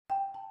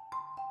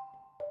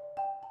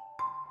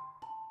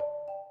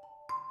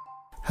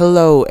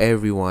Hello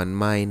everyone,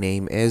 my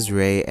name is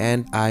Ray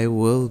and I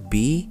will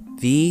be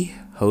the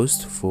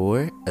host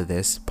for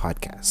this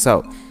podcast.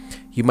 So,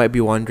 you might be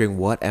wondering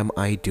what am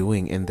I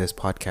doing in this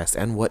podcast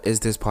and what is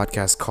this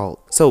podcast called?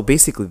 So,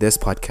 basically this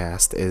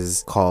podcast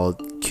is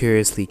called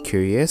Curiously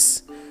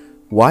Curious.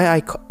 Why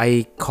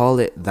I call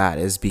it that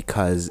is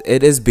because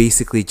it is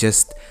basically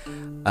just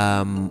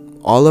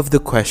all of the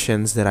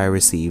questions that I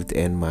received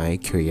in my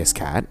Curious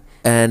Cat,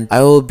 and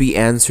I will be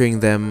answering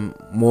them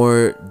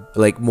more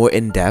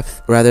in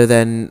depth rather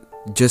than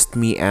just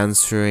me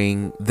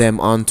answering them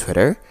on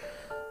Twitter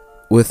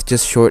with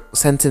just short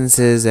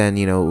sentences and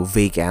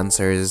vague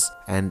answers.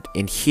 And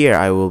in here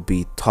I will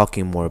be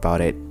talking more about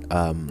it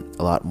a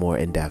lot more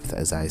in depth,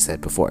 as I said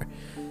before.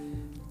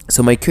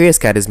 So my Curious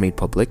Cat is made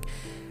public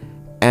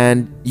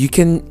and you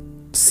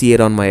can see it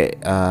on my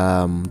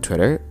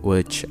Twitter,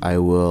 which I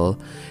will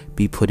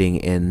be putting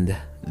in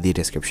the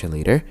description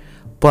later.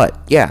 But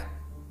yeah,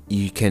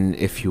 you can,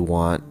 if you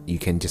want, you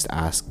can just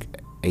ask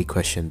a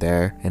question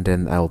there and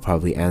then I will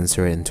probably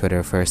answer it in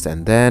Twitter first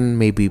and then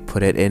maybe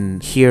put it in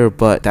here.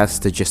 But that's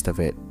the gist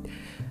of it.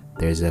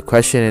 There's a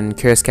question in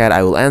Curious Cat,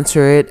 I will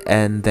answer it,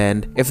 and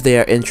then if they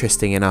are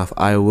interesting enough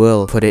I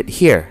will put it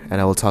here and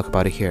I will talk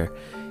about it here.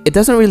 It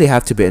doesn't really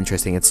have to be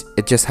interesting,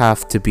 it just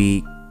have to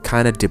be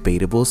kind of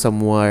debatable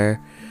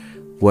somewhere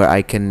where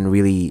I can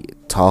really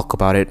talk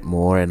about it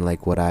more and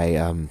like what I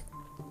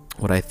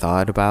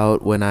thought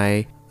about when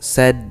I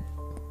said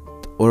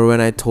or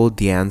when I told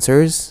the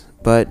answers.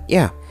 But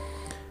yeah,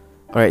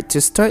 alright,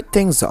 to start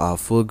things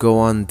off, we'll go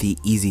on the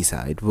easy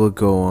side. We'll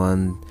go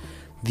on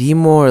the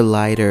more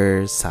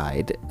lighter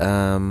side,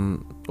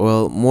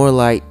 more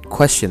light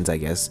questions, I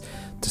guess,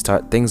 to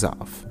start things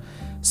off.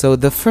 So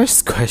the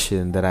first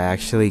question that I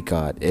actually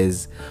got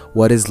is,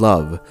 what is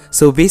love?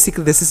 So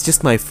basically this is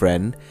just my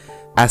friend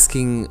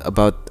asking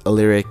about a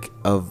lyric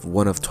of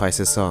one of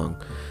Twice's song.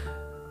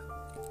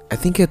 I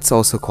think it's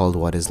also called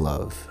What is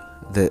Love.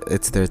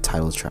 It's their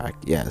title track.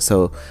 Yeah,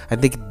 so I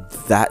think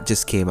that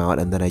just came out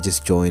and then I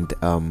just joined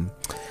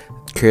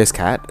Curious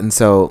Cat, and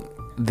so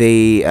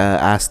they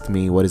asked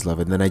me what is love,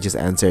 and then I just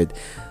answered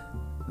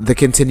the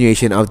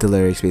continuation of the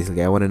lyrics.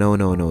 Basically, I want to know,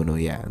 no,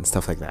 yeah, and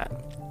stuff like that.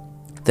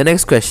 The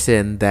next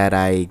question that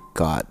I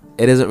got,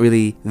 it isn't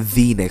really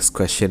the next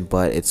question,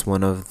 but it's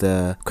one of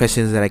the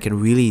questions that I can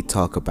really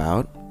talk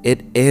about.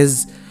 It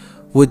is,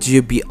 would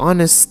you be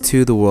honest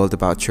to the world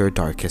about your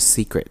darkest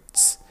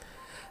secrets?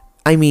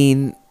 I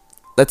mean,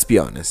 let's be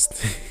honest.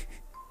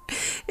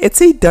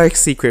 It's a dark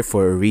secret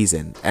for a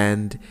reason,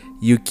 and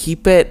you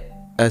keep it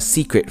a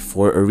secret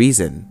for a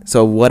reason.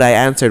 So what I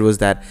answered was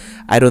that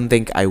I don't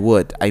think I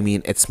would. I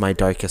mean, it's my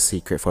darkest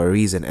secret for a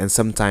reason, and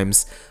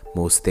sometimes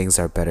most things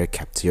are better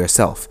kept to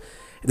yourself.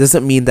 It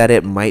doesn't mean that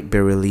it might be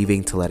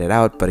relieving to let it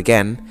out, but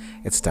again,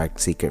 it's dark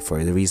secret for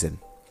a reason.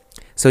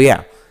 So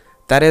yeah,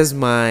 that is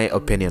my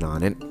opinion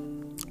on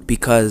it,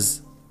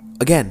 because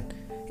again,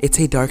 it's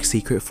a dark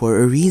secret for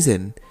a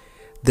reason.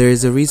 There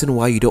is a reason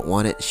why you don't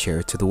want it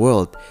shared to the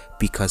world,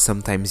 because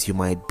sometimes you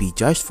might be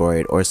judged for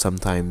it, or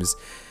sometimes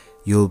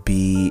you'll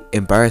be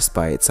embarrassed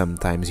by it.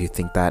 Sometimes you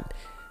think that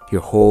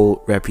your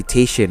whole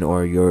reputation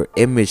or your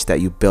image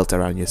that you built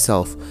around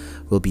yourself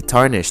will be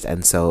tarnished,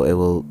 and so it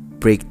will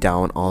break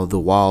down all the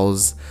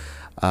walls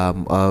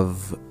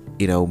of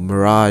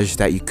mirage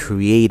that you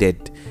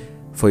created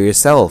for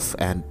yourself,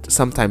 and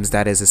sometimes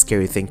that is a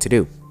scary thing to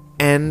do.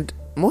 And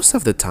most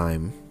of the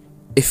time,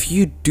 if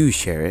you do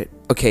share it,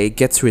 okay, it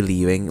gets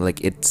relieving. Like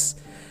it's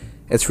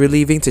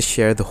relieving to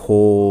share the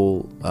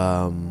whole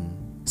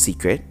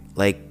secret.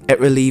 Like it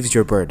relieves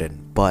your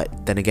burden,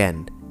 but then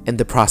again, in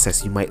the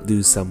process you might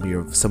lose some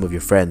of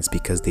your friends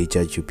because they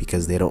judge you,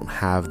 because they don't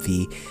have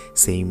the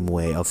same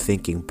way of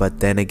thinking. But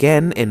then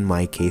again, in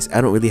my case, I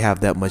don't really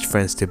have that much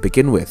friends to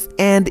begin with,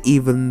 and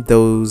even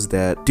those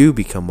that do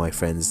become my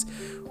friends,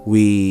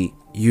 we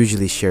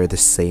usually share the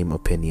same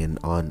opinion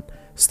on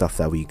stuff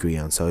that we agree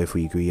on. So if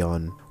we agree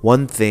on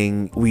one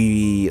thing,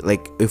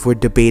 if we're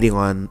debating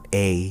on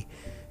A,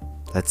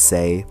 let's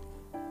say,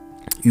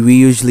 we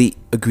usually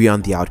agree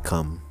on the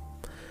outcome.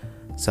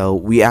 So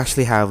we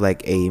actually have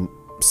like a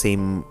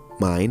same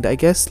mind, I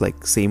guess,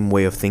 like same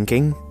way of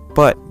thinking.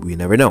 But we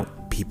never know,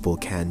 people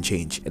can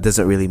change. It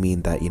doesn't really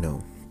mean that it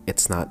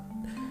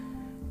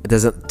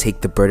doesn't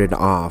take the burden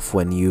off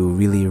when you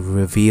really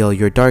reveal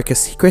your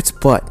darkest secrets.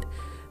 But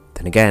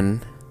then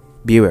again,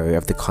 be wary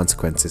of the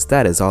consequences.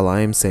 That is all I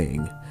am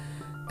saying.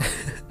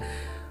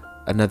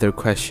 Another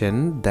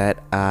question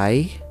that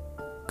I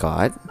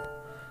got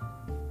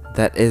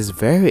that is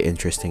very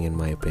interesting in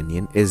my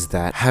opinion is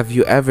that, have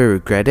you ever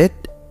regretted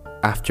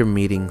after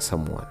meeting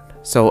someone?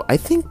 So I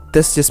think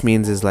this just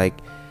means is like,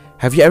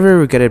 have you ever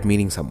regretted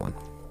meeting someone?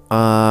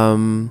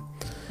 I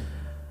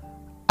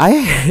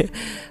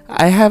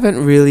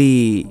haven't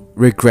really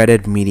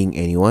regretted meeting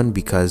anyone,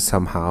 because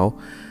somehow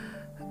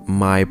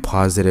my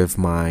positive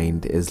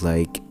mind is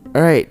like,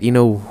 all right,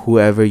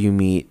 whoever you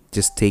meet,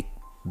 just take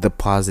the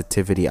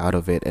positivity out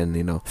of it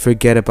and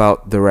forget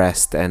about the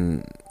rest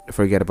and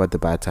forget about the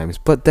bad times.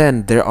 But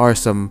then there are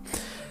some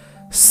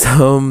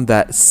some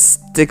that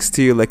sticks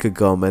to you like a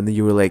gum, and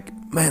you were like,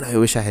 man, I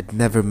wish I had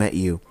never met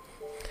you.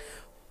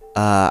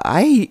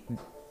 I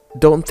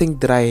don't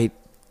think that I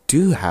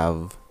do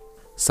have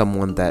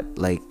someone that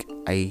like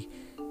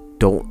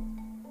don't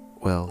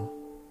well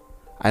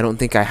I don't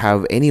think I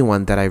have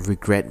anyone that I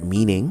regret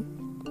meeting.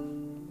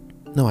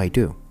 No, I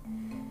do.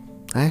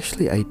 I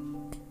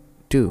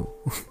do.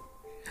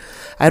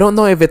 I don't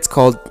know if it's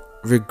called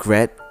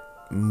regret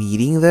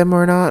meeting them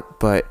or not,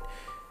 but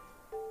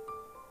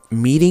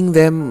meeting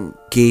them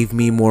gave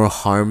me more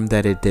harm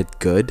than it did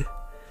good.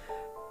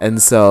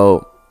 And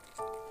so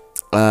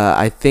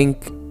I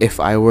think if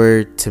I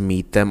were to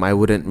meet them, I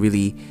wouldn't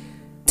really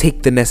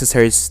take the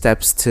necessary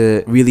steps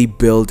to really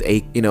build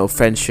a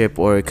friendship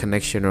or a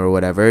connection or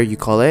whatever you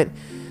call it.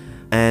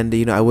 And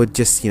I would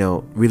just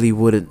really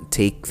wouldn't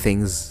take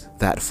things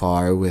that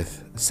far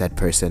with said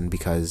person,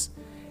 because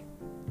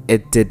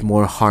it did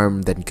more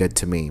harm than good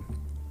to me.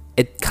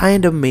 It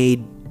kind of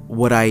made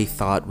what I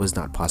thought was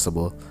not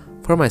possible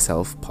for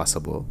myself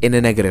possible in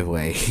a negative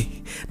way.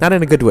 Not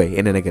in a good way,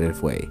 in a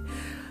negative way.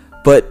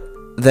 But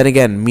then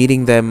again,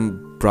 meeting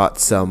them brought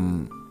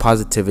some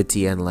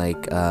positivity, and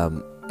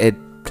it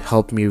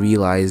helped me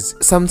realize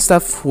some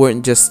stuff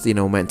weren't just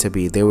meant to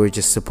be. They were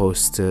just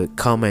supposed to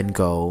come and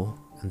go,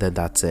 and then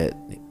that's it.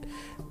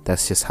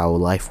 That's just how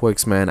life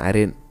works, man. I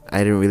didn't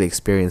really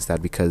experience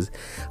that, because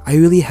I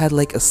really had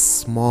like a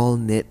small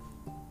knit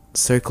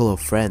circle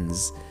of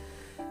friends.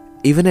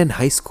 Even in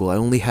high school, I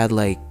only had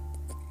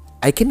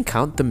I can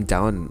count them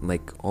down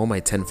like all my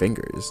 10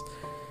 fingers.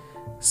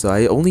 So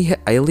I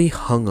only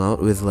hung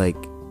out with like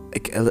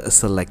a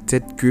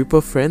selected group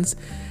of friends.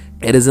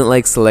 It isn't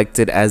like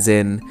selected as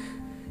in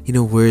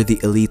we're the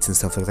elites and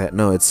stuff like that.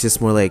 No, it's just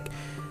more like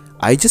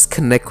I just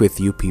connect with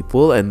you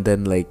people, and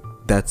then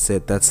that's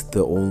it. That's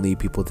the only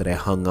people that I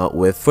hung out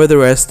with for the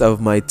rest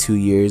of my 2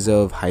 years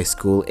of high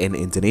school in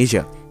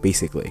Indonesia,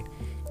 basically.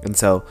 And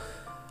so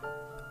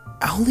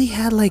I only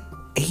had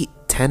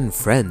 8-10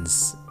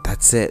 friends.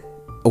 That's it.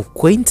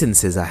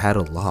 Acquaintances, I had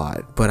a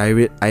lot, but I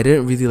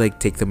didn't really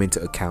take them into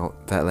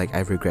account that I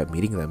regret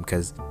meeting them,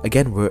 because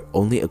again, we're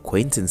only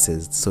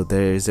acquaintances, so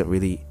there isn't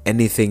really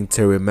anything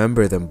to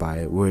remember them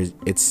by.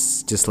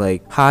 It's just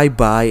hi,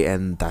 bye,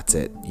 and that's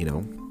it.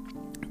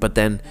 But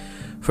then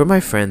for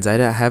my friends, I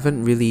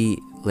haven't really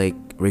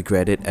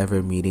regretted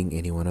ever meeting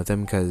any one of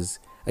them, because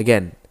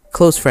again,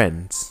 close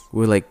friends.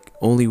 We're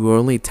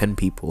only 10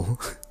 people.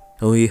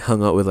 I only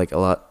hung out with a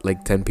lot,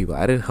 10 people.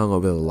 I didn't hang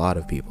out with a lot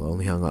of people. I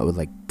only hung out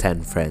with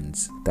 10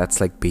 friends. That's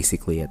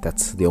basically it.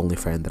 That's the only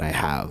friend that I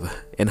have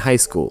in high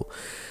school.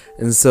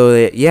 And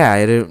so yeah,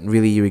 I didn't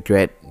really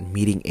regret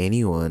meeting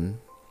anyone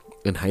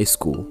in high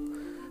school.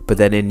 But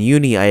then in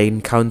uni, I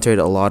encountered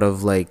a lot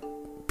of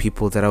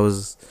people that I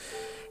was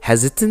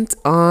hesitant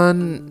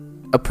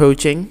on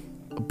approaching.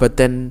 But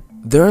then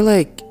there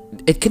are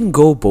it can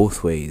go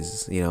both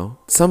ways,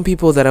 Some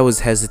people that I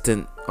was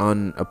hesitant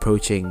on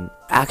approaching,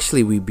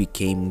 actually we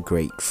became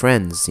great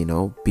friends,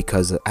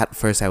 because at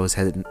first I was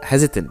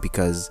hesitant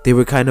because they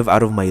were kind of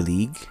out of my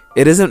league.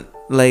 It isn't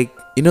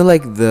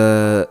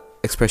the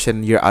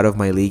expression "you're out of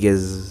my league"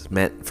 is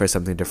meant for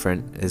something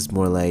different. Is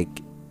more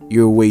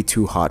you're way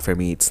too hot for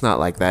me. It's not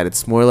like that.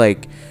 It's more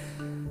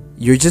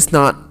you're just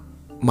not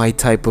my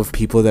type of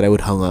people that I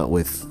would hang out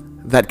with.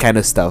 That kind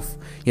of stuff.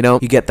 You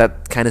get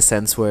that kind of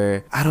sense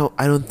where I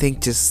don't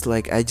think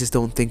I just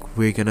don't think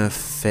we're gonna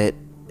fit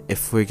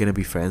if we're gonna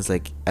be friends.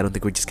 I don't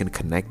think we're just gonna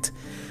connect.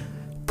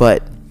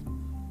 But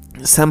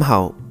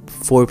somehow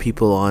 4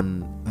 people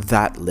on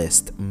that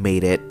list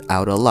made it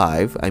out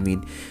alive. I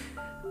mean,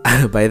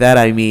 by that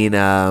I mean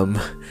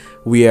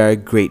we are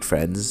great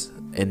friends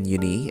in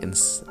uni and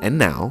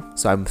now,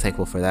 so I'm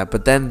thankful for that.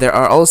 But then there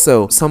are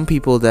also some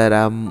people that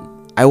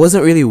I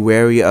wasn't really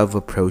wary of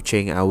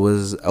approaching. I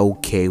was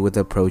okay with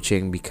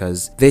approaching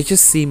because they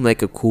just seem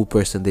like a cool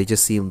person. They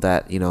just seem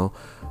that I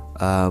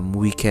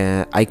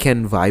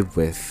can vibe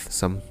with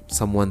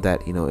someone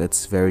that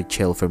it's very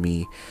chill for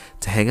me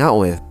to hang out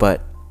with.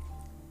 But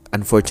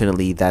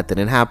unfortunately, that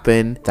didn't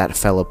happen. That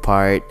fell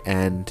apart,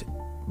 and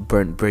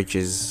burnt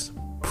bridges.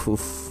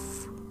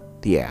 Poof.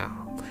 Yeah,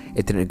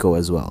 it didn't go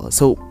as well.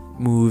 So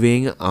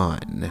moving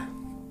on,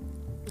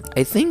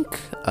 I think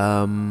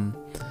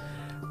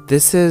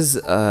this is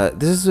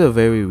a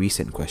very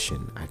recent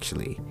question,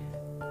 actually.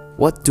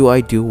 What do I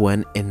do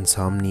when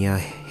insomnia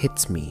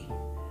hits me?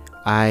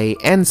 I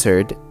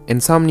answered,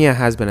 insomnia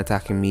has been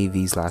attacking me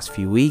these last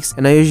few weeks,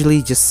 and I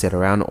usually just sit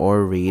around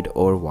or read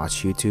or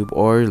watch YouTube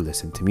or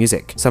listen to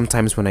music.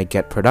 Sometimes when I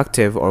get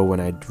productive or when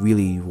I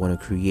really want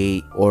to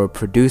create or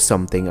produce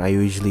something, I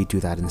usually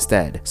do that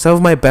instead. Some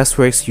of my best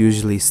works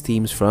usually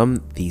stems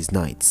from these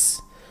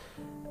nights.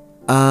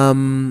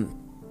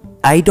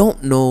 I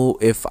don't know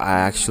if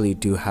I actually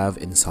do have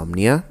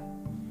insomnia.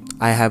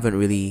 I haven't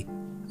really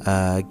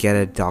get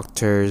a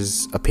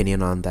doctor's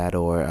opinion on that,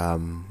 or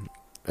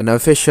an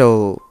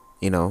official,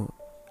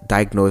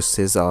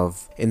 diagnosis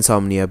of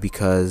insomnia,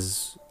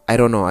 because I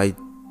don't know, I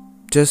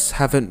just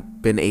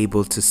haven't been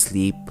able to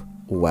sleep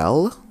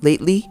well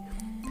lately.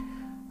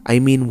 I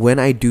mean, when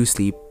I do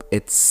sleep,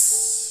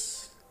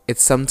 it's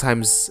it's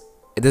sometimes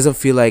it doesn't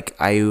feel like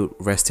I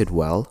rested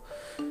well.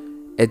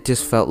 It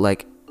just felt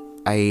like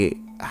I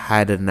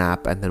had a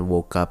nap and then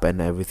woke up and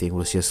everything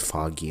was just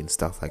foggy and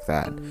stuff like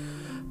that.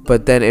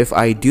 But then if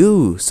I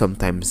do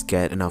sometimes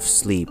get enough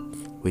sleep,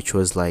 which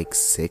was like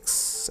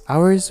 6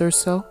 hours or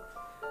so,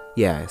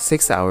 yeah,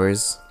 6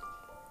 hours,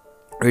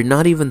 or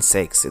not even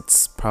 6,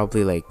 it's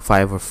probably like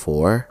 5 or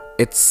 4.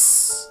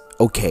 It's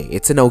okay.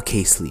 It's an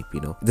okay sleep, you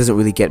know. It doesn't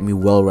really get me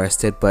well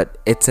rested, but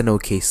it's an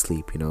okay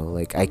sleep, you know.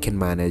 Like I can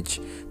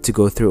manage to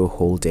go through a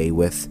whole day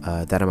with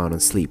that amount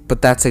of sleep.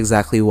 But that's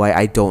exactly why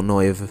I don't know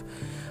if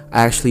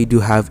I actually do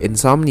have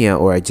insomnia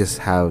or I just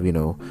have, you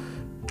know,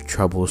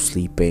 trouble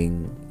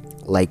sleeping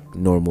like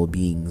normal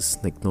beings,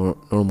 like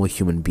normal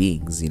human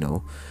beings, you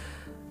know.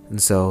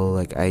 And so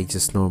like I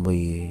just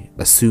normally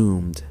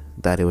assumed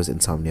that it was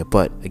insomnia,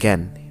 but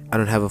again, I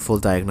don't have a full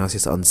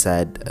diagnosis on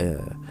said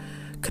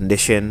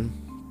condition,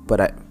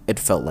 but it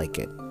felt like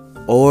it.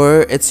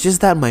 Or it's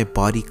just that my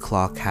body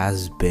clock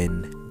has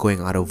been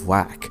going out of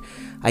whack.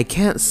 I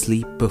can't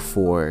sleep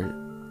before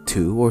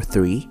 2 or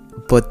 3,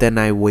 but then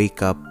I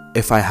wake up.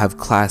 If I have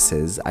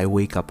classes, I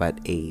wake up at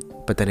 8.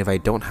 But then if I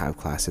don't have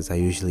classes, I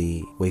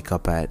usually wake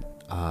up at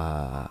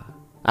I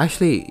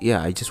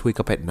just wake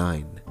up at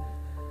 9.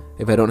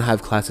 If I don't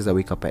have classes, I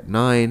wake up at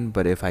 9,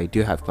 but if I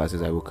do have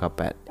classes, I wake up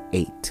at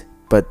 8.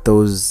 But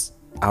those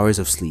hours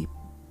of sleep,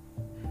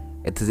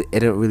 it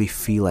don't really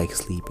feel like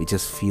sleep. It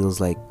just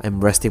feels like I'm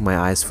resting my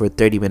eyes for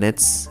 30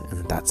 minutes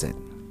and that's it.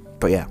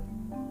 But yeah,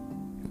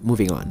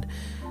 moving on.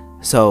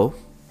 So,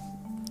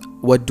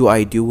 what do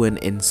I do when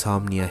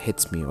insomnia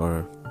hits me,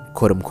 or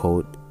quote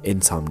unquote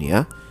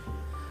insomnia?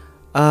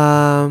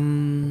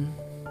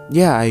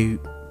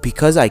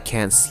 Because I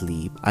can't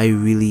sleep, I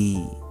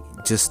really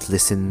just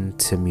listen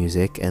to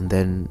music and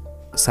then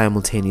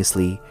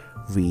simultaneously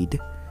read.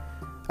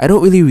 I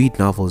don't really read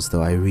novels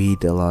though. I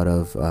read a lot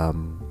of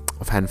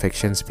fan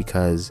fictions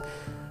because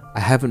I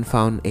haven't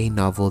found a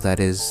novel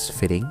that is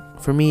fitting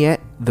for me yet.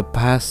 The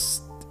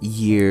past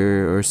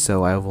year or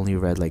so, I've only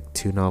read like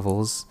 2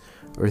 novels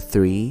or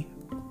 3,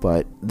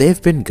 but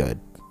they've been good.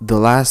 The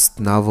last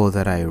novel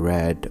that I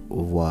read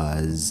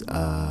was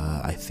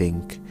I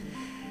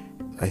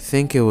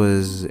think it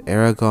was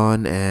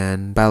Eragon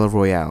and Battle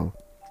Royale.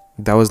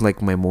 That was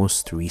like my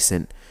most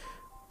recent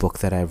book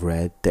that I've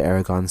read, the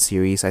Eragon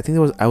series. I think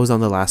I was on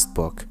the last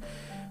book.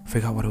 I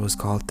forgot what it was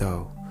called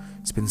though.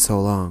 It's been so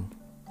long.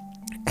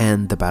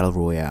 And the Battle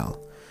Royale.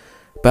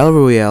 Battle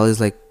Royale is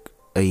like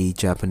a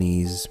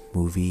Japanese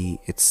movie.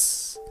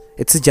 It's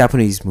a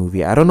Japanese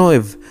movie. I don't know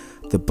if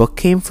the book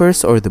came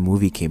first or the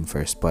movie came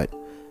first, but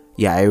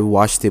yeah, I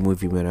watched the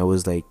movie when I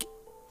was like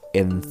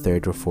in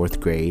 3rd or 4th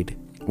grade,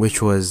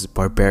 which was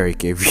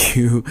barbaric if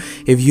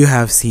you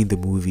have seen the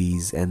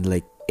movies, and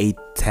like 8,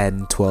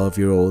 10,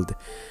 12-year-old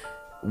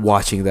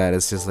watching that,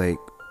 it's just like,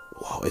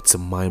 wow, it's a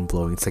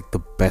mind-blowing. It's like the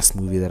best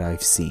movie that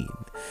I've seen.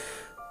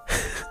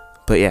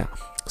 But yeah,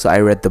 so I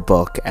read the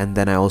book, and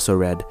then I also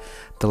read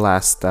the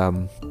last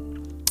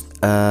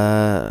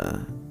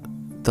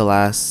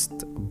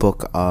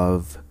book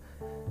of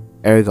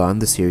Eragon,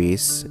 the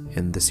series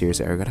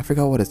Eragon. I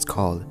forgot what it's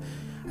called.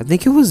 I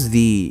think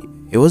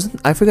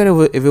I forgot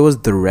if it was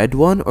the red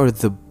one or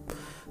the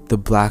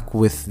black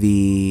with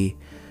the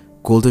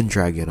golden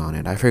dragon on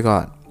it. I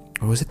forgot.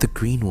 Or was it the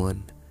green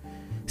one?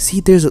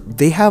 See,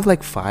 they have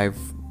like 5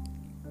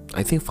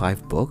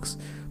 books.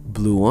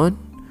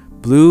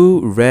 Blue,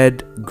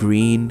 red,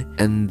 green,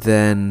 and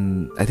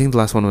then I think the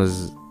last one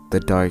was the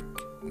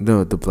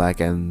black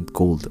and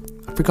gold.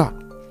 I forgot.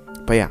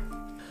 But yeah,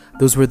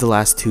 those were the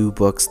last 2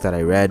 books that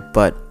I read.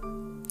 But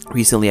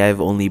recently I've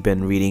only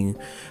been reading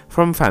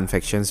from fan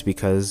fictions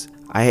because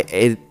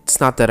it's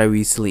not that I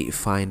recently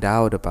find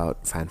out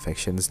about fan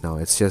fictions. No,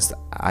 it's just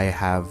I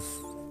have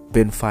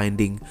been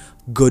finding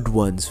good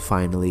ones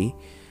finally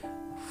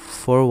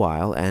for a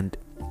while, and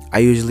I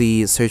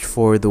usually search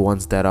for the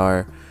ones that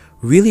are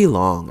really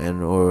long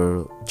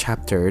or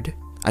chaptered.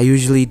 I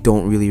usually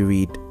don't really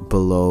read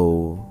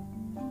below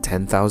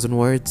 10,000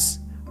 words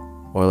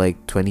or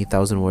like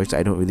 20,000 words.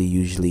 I don't really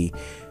usually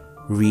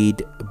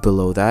read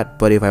below that,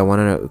 but if I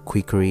want a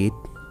quick read,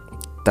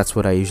 that's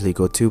what I usually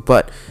go to.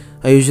 But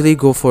I usually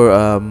go for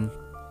a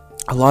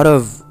lot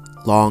of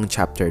long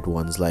chaptered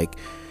ones. Like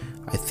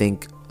I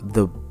think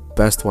the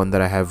best one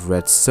that I have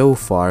read so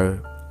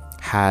far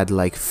had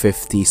like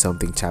 50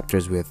 something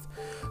chapters with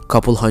a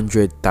couple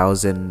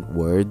 100,000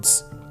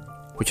 words,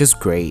 which is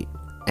great.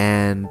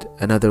 And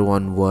another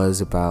one was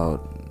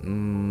about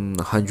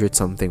 100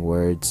 something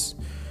words,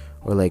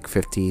 or like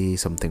 50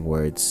 something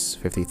words,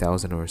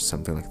 50,000 or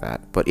something like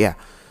that. But yeah,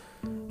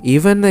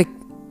 even like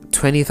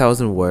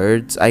 20,000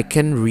 words I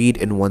can read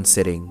in one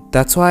sitting.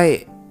 That's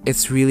why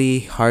it's really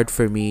hard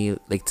for me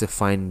like to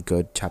find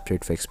good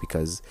chaptered fics,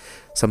 because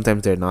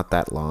sometimes they're not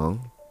that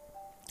long.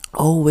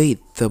 Oh wait,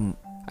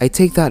 I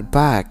take that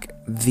back.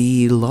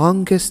 The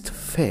longest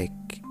fic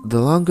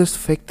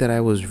that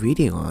I was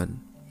reading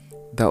on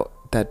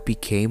that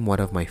became one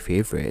of my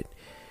favorite,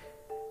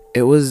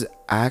 it was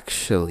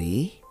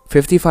actually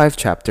 55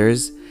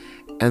 chapters,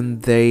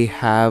 and they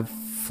have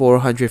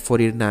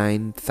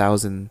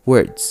 449,000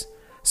 words.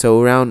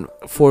 So around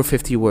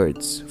 450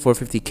 words,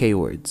 450k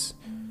words,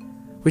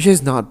 which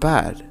is not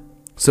bad.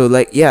 So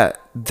like, yeah,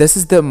 this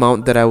is the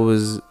amount that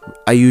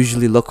I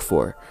usually look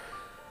for.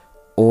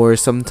 Or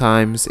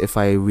sometimes if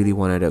I really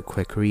wanted a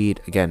quick read,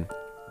 again,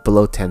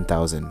 below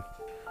 10,000.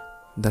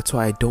 That's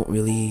why I don't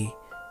really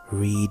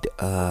read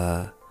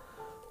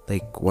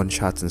like one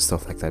shots and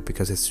stuff like that,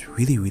 because it's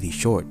really, really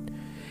short.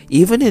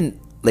 Even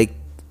in, like,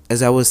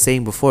 as I was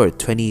saying before,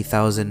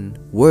 20,000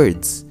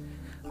 words,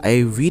 I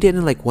read it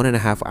in like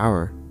 1.5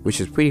 hours,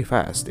 which is pretty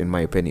fast in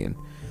my opinion.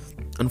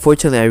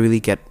 Unfortunately, I really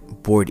get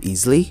bored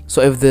easily.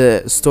 So if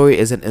the story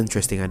isn't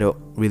interesting, I don't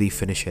really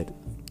finish it.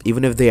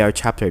 Even if they are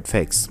chaptered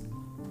fics,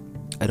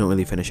 I don't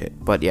really finish it.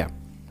 But yeah,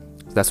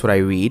 that's what I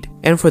read.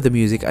 And for the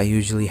music, I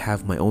usually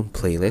have my own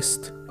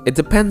playlist. It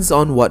depends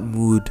on what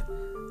mood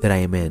that I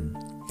am in.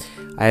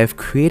 I have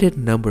created a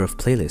number of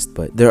playlists,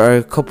 but there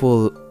are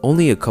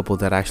only a couple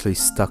that actually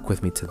stuck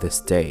with me to this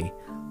day.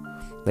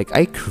 Like,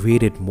 I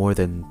created more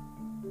than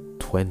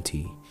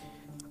 20.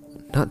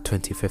 Not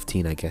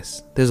 2015, I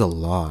guess. There's a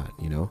lot,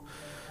 you know.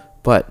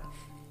 But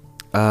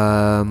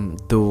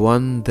the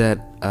one that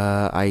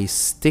I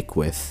stick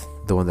with,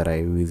 the one that I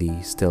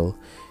really still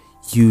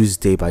use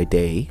day by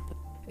day,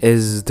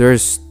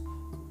 there's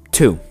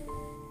 2.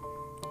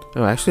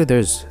 No, actually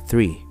there's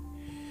 3.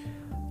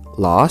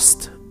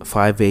 Lost,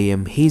 5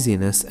 a.m.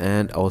 Haziness,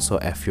 and also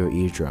F Your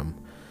Eardrum.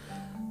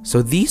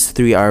 So these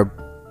 3 are,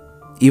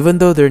 even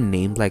though they're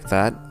named like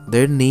that,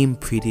 they're named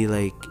pretty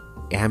like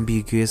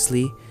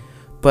ambiguously.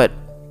 But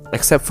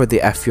except for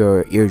the F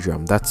Your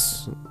Eardrum,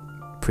 that's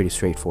pretty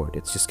straightforward.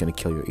 It's just gonna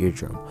kill your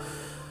eardrum.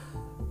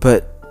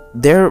 But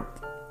they're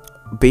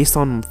based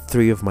on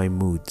 3 of my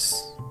moods.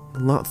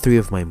 Not 3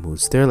 of my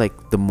moods. They're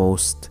like the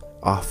most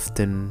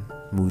often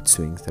mood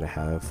swings that I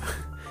have.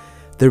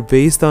 They're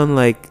based on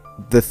like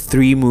the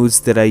 3 moods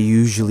that I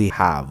usually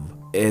have.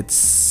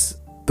 It's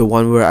the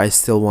one where I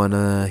still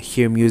wanna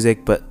hear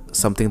music, but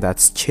something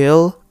that's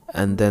chill.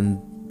 And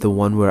then the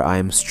one where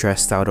I'm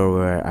stressed out or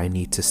where I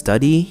need to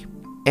study.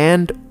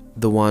 And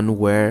the one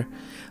where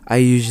I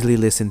usually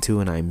listen to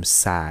when I'm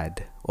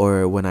sad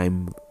or when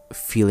I'm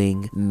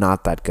feeling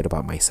not that good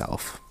about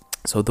myself.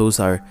 So those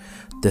are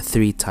the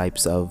 3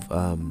 types of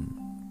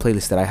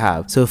playlists that I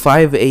have. So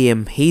 5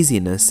 a.m.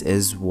 Haziness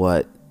is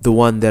the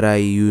one that I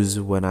use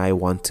when I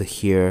want to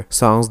hear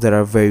songs that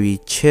are very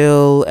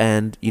chill,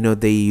 and you know,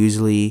 they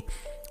usually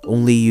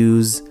only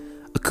use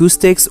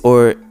acoustics,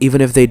 or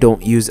even if they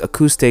don't use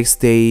acoustics,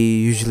 they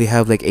usually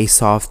have like a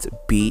soft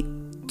beat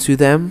to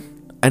them.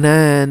 And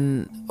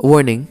then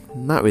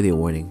not really a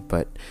warning,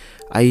 but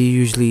I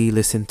usually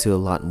listen to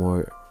a lot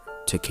more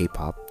to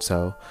K-pop,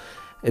 so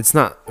it's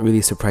not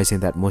really surprising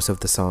that most of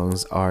the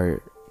songs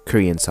are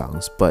Korean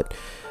songs. But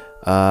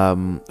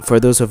for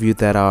those of you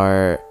that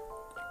are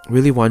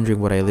really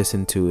wondering what I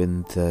listen to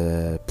in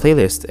the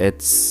playlist,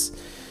 it's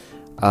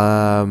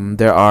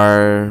there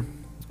are,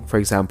 for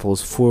example,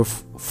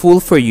 Fool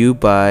for You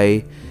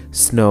by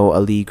Snow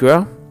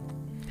Allegra.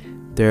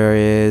 There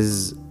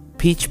is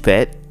Peach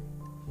Pit.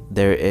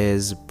 There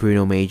is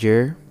Bruno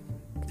Major.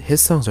 His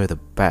songs are the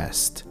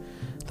best.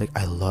 Like,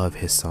 I love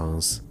his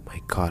songs. My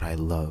god, I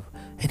love.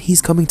 And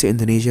he's coming to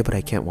Indonesia, but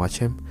I can't watch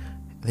him.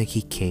 I think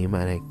he came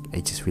and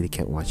I just really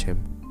can't watch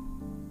him.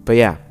 But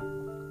yeah.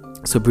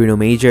 So Bruno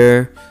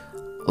Major,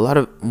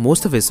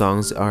 most of his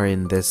songs are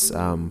in this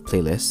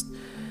playlist.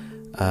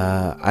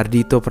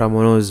 Ardhito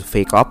Pramono's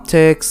Fake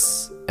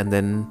Optics, and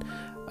then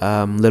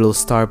Little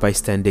Star by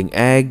Standing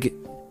Egg.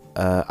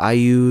 I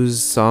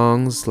use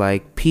songs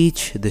like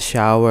Peach, The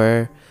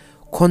Shower,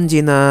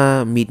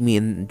 Konjina, Meet Me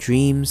in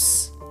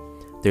Dreams.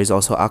 There's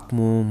also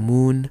Akmu,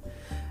 Moon.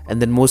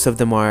 And then most of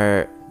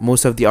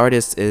the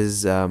artists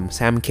is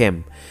Sam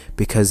Kim,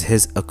 because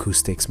his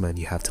acoustics, man,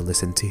 you have to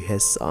listen to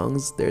his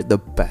songs. They're the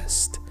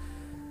best.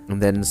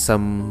 And then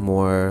some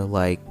more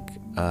like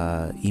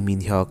Lee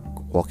Min-hyuk,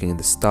 Walking in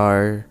the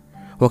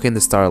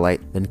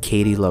Starlight, and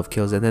Katie, Love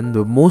Kills. And then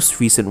the most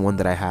recent one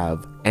that I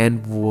have,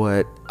 and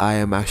what I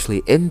am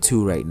actually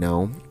into right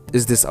now,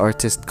 is this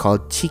artist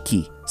called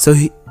Chiki. So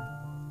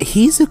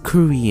he's a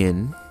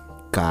Korean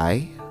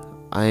guy,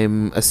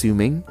 I'm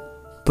assuming,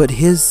 but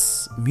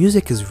his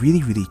music is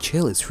really, really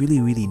chill. It's really,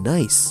 really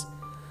nice.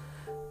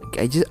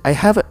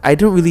 I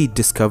don't really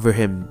discover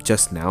him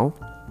just now.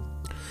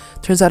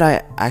 Turns out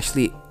I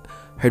actually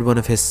heard one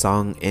of his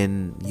song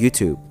in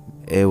YouTube.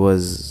 It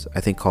was,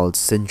 I think, called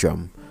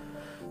Syndrome.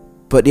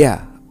 But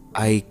yeah,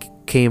 I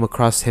came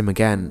across him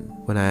again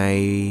when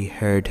I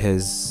heard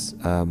his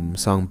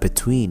song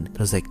Between.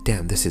 I was like,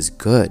 damn, this is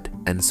good.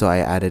 And so I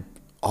added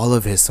all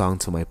of his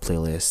songs to my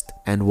playlist.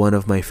 And one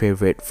of my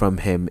favorite from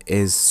him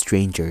is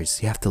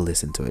Strangers. You have to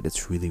listen to it.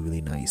 It's really,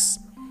 really nice.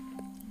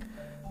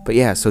 But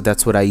yeah, so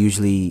that's what I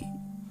usually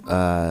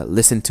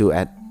listen to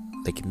at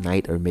like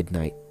night or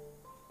midnight.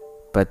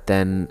 But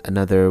then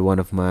another one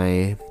of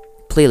my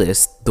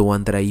playlists, the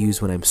one that I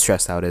use when I'm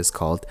stressed out, is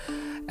called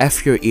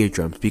F Your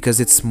Eardrums, because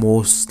it's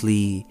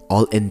mostly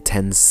all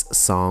intense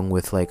song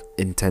with like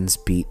intense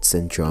beats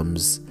and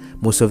drums.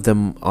 Most of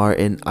them are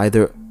in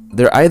either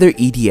they're either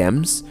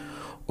EDMs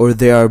or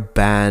they are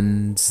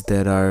bands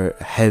that are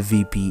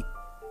heavy beat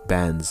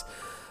bands.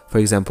 For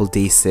example,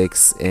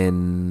 Day6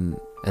 and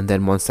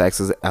then Monsta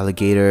X's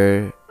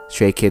Alligator,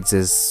 Stray Kids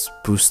is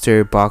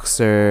Booster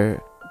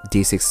Boxer,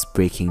 Day6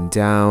 Breaking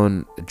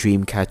Down,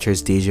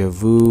 Dreamcatcher's Deja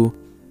Vu.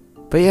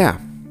 But yeah,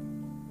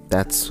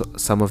 that's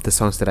some of the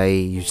songs that I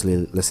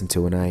usually listen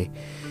to when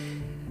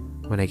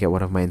I get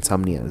one of my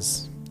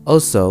insomnias.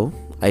 Also,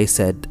 I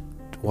said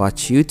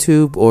watch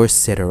YouTube or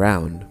sit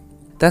around.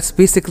 That's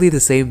basically the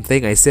same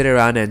thing. I sit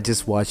around and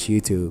just watch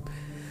YouTube.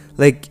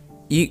 Like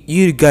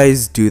you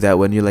guys do that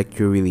when you're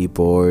really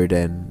bored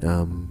and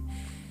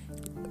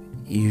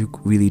you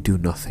really do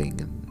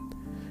nothing, and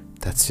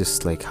that's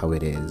just like how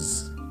it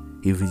is.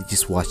 You really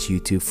just watch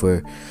YouTube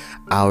for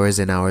hours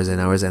and hours and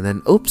hours, and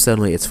then oops,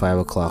 suddenly it's 5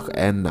 o'clock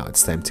and now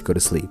it's time to go to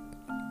sleep.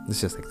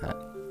 It's just like that.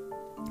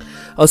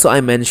 Also,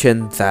 I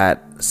mentioned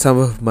that some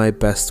of my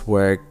best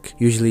work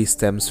usually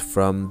stems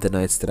from the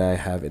nights that I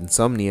have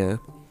insomnia.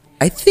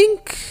 I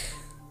think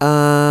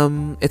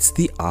it's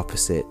the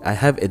opposite. I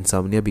have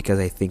insomnia because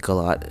I think a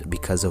lot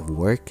because of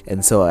work,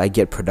 and so I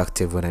get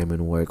productive when I'm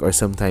in work. Or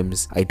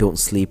sometimes I don't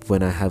sleep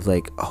when I have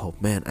oh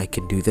man, I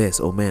can do this.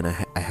 Oh man,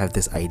 I have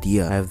this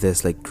idea. I have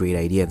this great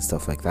idea and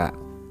stuff like that.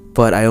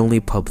 But I only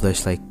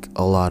publish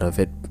a lot of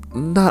it.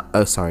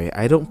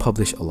 I don't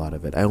publish a lot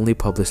of it. I only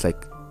publish a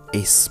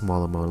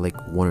small amount,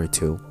 1 or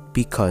 2,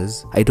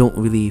 because I don't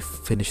really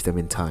finish them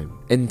in time.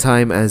 In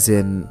time as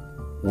in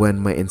when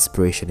my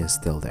inspiration is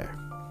still there,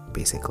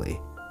 basically.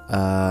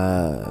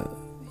 I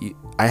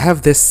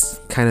have this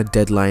kind of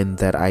deadline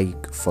that I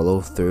follow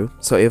through.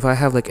 So if I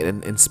have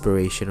an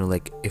inspiration, or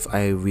if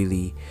I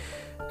really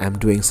am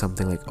doing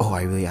something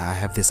I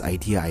have this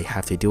idea, I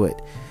have to do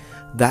it.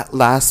 That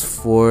lasts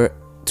for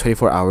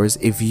 24 hours.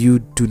 If you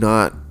do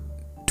not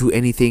do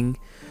anything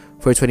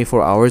for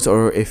 24 hours,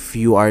 or if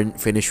you aren't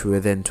finished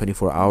within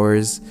 24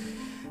 hours,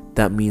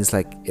 that means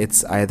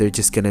it's either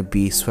just gonna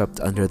be swept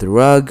under the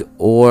rug,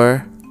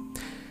 or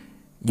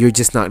you're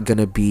just not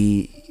gonna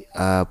be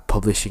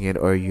publishing it,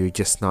 or you're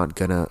just not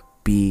gonna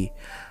be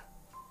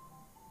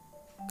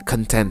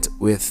content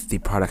with the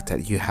product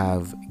that you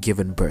have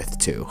given birth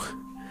to.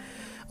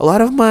 A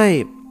lot of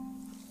my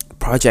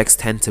projects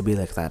tend to be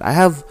like that. I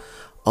have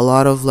a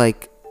lot of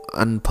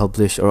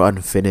unpublished or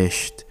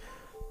unfinished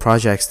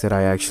projects that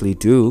I actually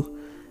do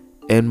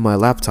in my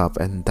laptop,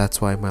 and that's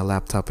why my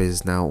laptop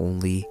is now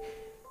only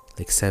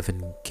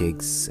 7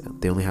 gigs.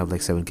 They only have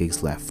 7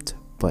 gigs left,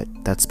 but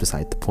that's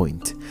beside the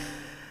point.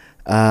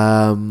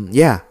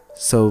 Yeah,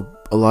 so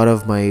a lot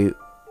of my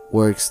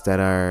works that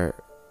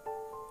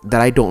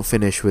I don't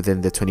finish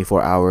within the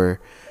 24 hour,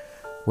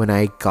 when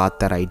I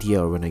got that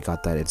idea or when I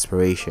got that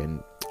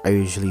inspiration, I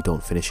usually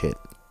don't finish it,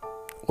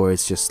 or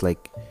it's just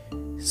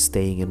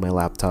staying in my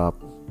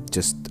laptop,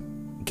 just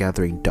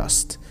gathering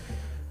dust.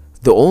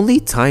 The only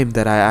time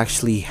that I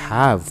actually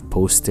have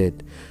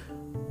posted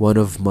one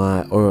of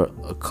my, or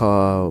a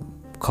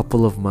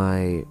couple of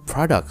my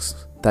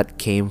products that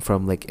came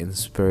from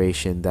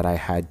inspiration that I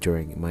had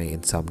during my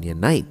insomnia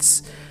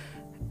nights,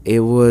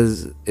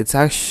 it's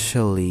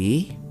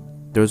actually,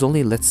 there was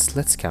only,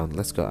 let's count,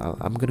 let's go,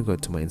 I'm gonna go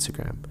to my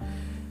Instagram.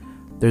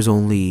 There's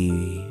only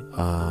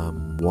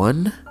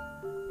 1,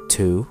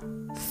 2,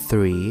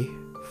 3,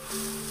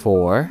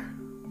 4.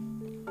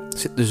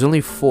 There's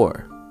only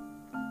 4.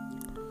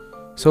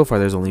 So far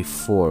there's only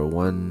 4.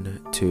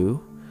 1,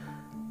 2,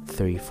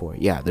 3, 4.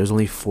 Yeah, there's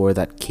only 4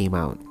 that came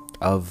out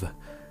of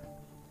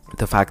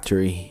the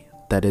factory.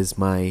 That is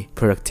my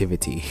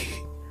productivity.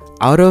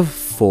 Out of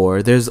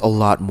 4, there's a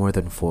lot more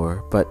than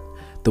 4, but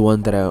the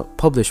one that I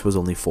published was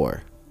only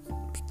 4.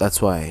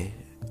 That's why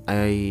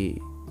I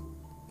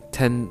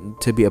tend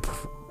to be a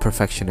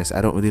perfectionist. I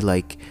don't really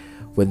like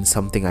when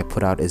something I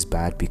put out is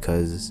bad,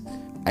 because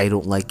I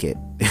don't like it.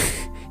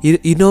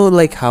 you know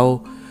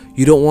how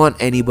you don't want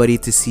anybody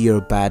to see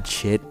your bad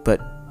shit, but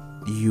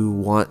you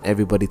want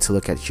everybody to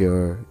look at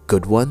your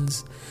good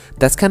ones?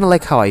 That's kind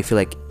of how I feel.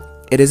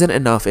 It isn't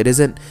enough, it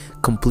isn't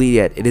complete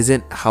yet, it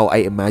isn't how I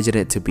imagine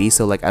it to be.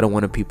 So I don't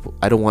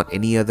want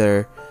any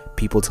other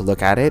people to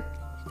look at it,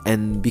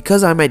 and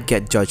because I might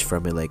get judged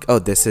from it, oh,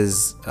 this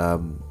is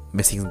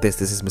missing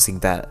this is missing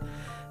that,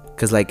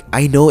 because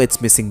I know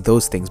it's missing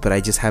those things, but I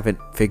just haven't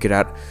figured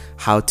out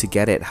how to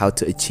get it, how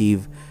to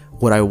achieve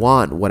what I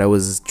want, what I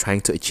was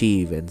trying to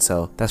achieve. And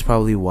so that's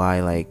probably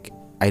why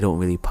I don't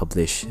really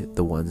publish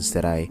the ones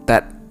that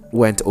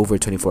went over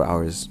 24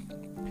 hours.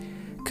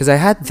 Because I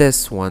had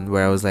this one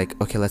where I was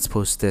okay, let's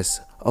post this.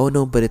 Oh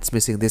no, but it's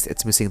missing this,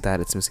 it's missing that,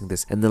 it's missing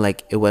this. And then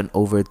it went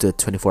over the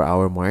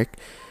 24-hour mark.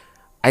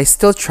 I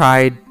still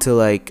tried to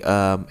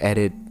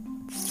edit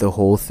the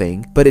whole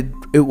thing, but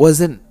it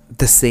wasn't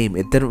the same.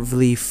 It didn't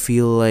really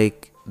feel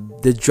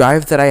the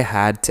drive that I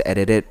had to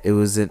edit it. It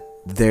wasn't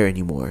there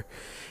anymore.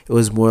 It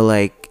was more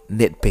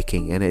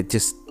nitpicking, and it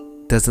just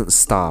doesn't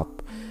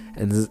stop.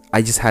 And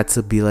I just had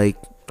to be all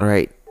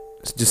right,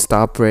 just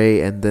stop,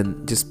 Ray, and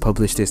then just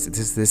publish this.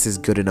 This is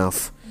good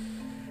enough.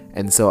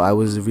 And so I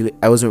wasn't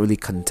really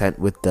content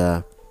with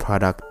the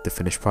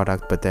finished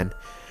product. But then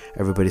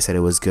everybody said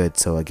it was good,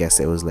 so I guess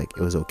it was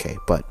okay.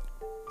 But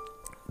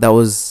that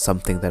was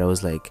something that I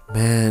was like,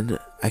 man,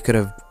 I could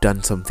have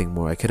done something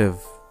more. I could have,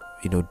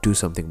 do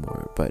something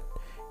more. But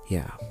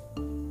yeah,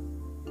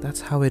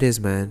 that's how it is,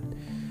 man.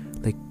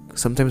 Like,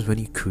 sometimes when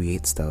you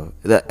create stuff,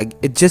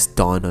 it just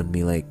dawned on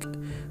me like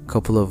a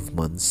couple of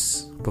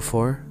months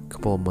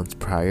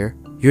prior,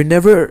 you're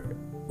never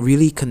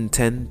really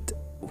content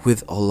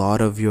with a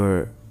lot of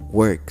your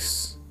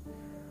works.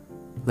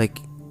 Like,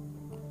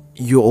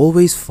 you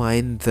always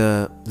find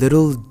the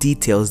little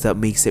details that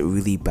makes it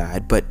really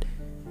bad, but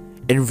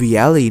in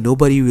reality,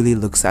 nobody really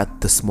looks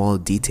at the small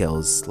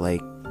details.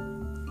 Like,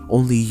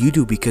 only you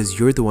do, because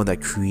you're the one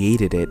that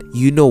created it.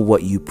 You know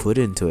what you put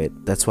into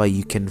it. That's why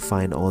you can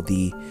find all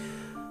the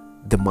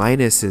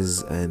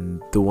minuses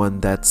and the one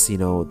that's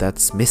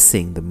that's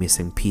missing, the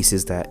missing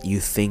pieces that you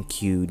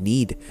think you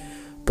need.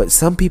 But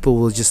some people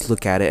will just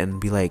look at it and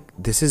be like,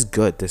 this is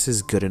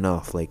good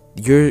enough, like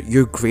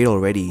you're great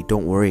already,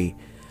 don't worry.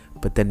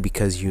 But then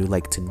because you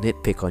like to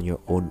nitpick on your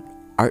own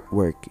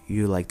artwork,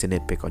 you like to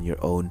nitpick on your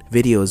own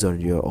videos,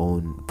 on your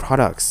own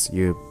products,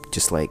 you're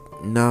just like,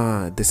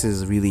 nah, this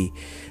is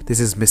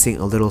missing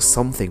a little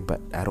something,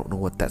 but I don't know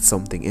what that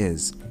something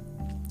is.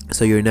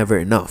 So you're never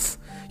enough.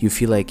 You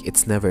feel like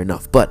it's never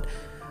enough. But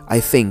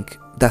I think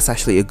that's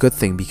actually a good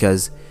thing,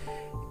 because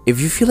if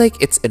you feel like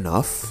it's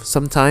enough,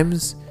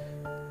 sometimes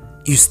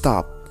you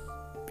stop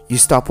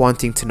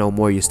wanting to know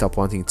more, you stop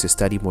wanting to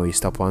study more, you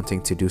stop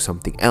wanting to do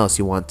something else.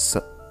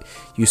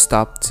 You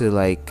stop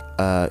to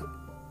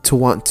to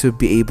want to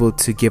be able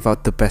to give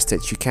out the best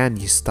that you can.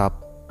 You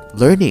stop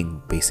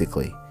learning,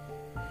 basically,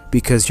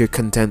 because you're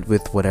content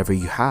with whatever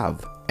you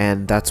have.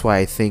 And that's why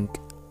I think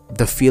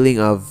the feeling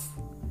of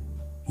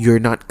you're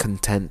not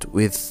content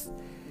with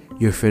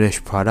your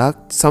finished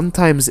product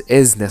sometimes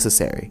is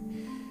necessary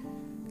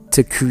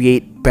to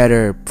create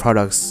better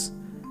products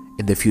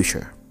in the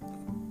future.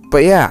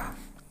 But yeah,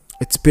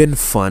 it's been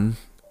fun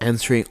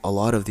answering a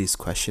lot of these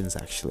questions.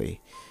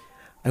 Actually,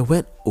 I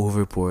went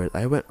overboard.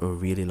 I went a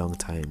really long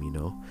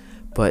time,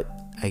 but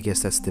I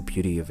guess that's the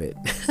beauty of it.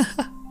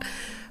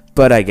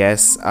 But I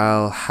guess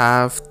I'll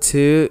have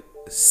to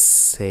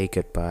say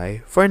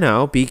goodbye for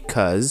now,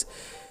 because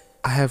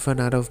I have run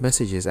out of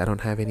messages. I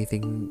don't have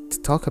anything to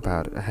talk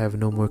about. I have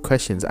no more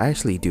questions. I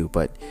actually do,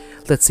 but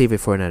let's save it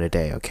for another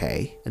day,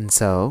 okay? And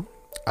so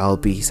I'll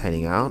be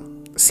signing out.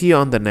 See you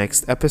on the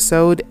next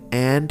episode.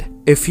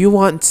 And if you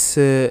want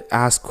to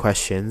ask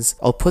questions,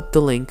 I'll put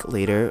the link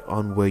later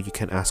on where you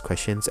can ask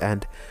questions.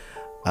 And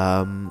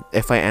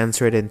if I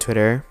answer it in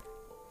Twitter,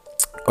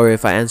 or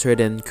if I answer it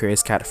in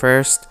Curious Cat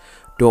first,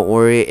 don't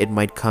worry, it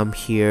might come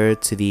here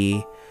to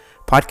the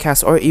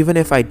podcast. Or even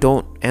if I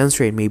don't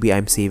answer it, maybe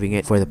I'm saving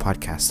it for the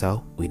podcast,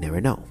 so we never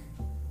know.